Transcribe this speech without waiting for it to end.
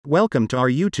Welcome to our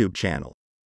YouTube channel.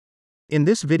 In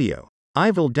this video,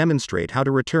 I will demonstrate how to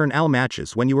return AL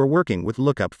matches when you are working with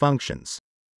lookup functions.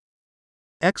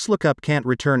 XLOOKUP can't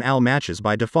return AL matches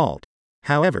by default.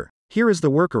 However, here is the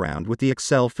workaround with the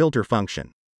Excel filter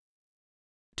function.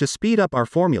 To speed up our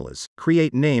formulas,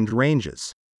 create named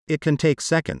ranges. It can take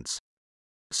seconds.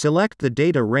 Select the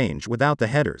data range without the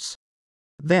headers.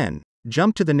 Then,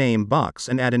 jump to the name box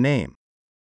and add a name.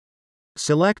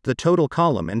 Select the total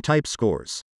column and type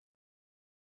scores.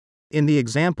 In the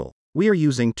example, we are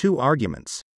using two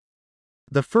arguments.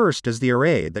 The first is the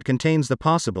array that contains the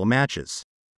possible matches.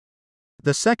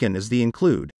 The second is the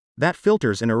include, that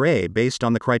filters an array based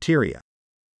on the criteria.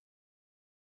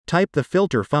 Type the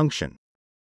filter function.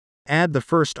 Add the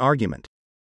first argument.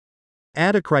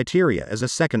 Add a criteria as a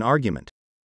second argument.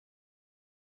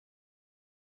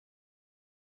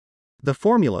 The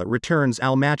formula returns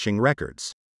AL matching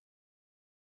records.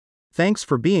 Thanks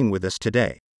for being with us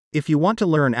today. If you want to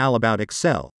learn AL about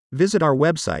Excel, visit our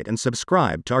website and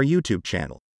subscribe to our YouTube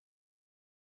channel.